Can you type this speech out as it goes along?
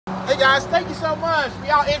Hey guys, thank you so much. If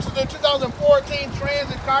y'all interested in 2014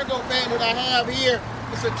 Transit cargo van that I have here,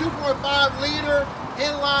 it's a 2.5 liter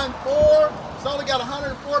inline 4. It's only got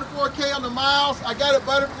 144K on the miles. I got it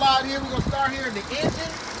butterflied here. We're gonna start here in the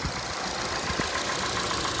engine.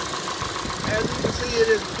 As you can see, it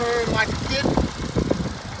is turned like a kitten.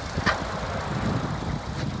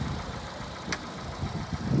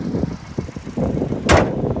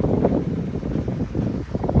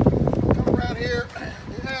 Come around here.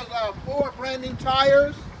 It has 4 brand new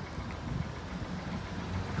tires.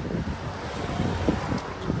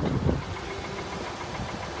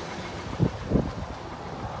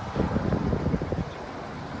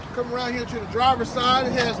 Come around here to the driver's side.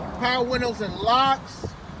 It has power windows and locks.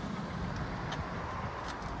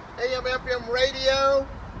 AM, FM radio.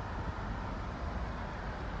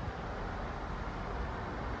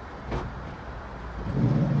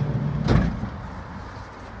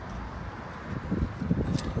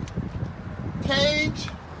 Cage.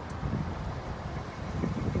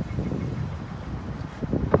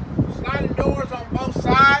 Sliding doors on both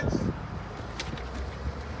sides.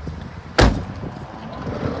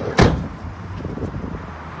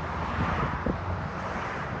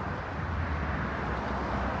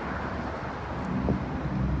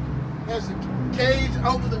 There's a cage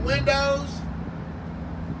over the windows.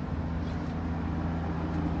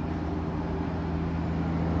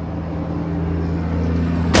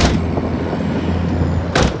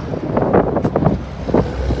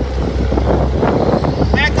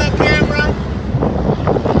 Backup camera.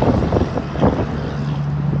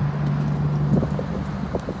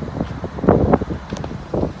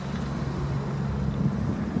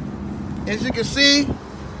 As you can see,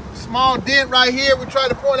 small dent right here. We try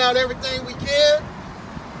to point out everything we can.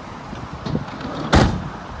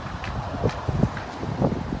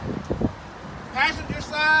 Passenger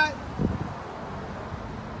side.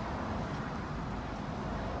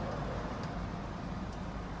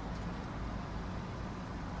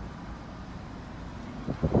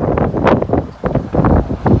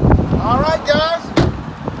 All right, guys.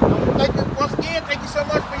 Thank you once again. Thank you so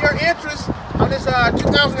much for your interest on this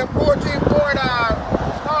 2014 Ford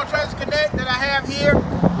Small Transit Connect that I have here.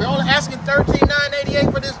 We're only asking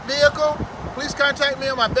 $13,988 for this vehicle. Please contact me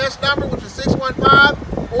on my best number, which is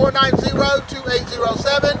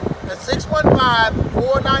 615-490-2807. That's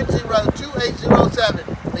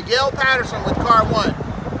 615-490-2807. Miguel Patterson with Car One.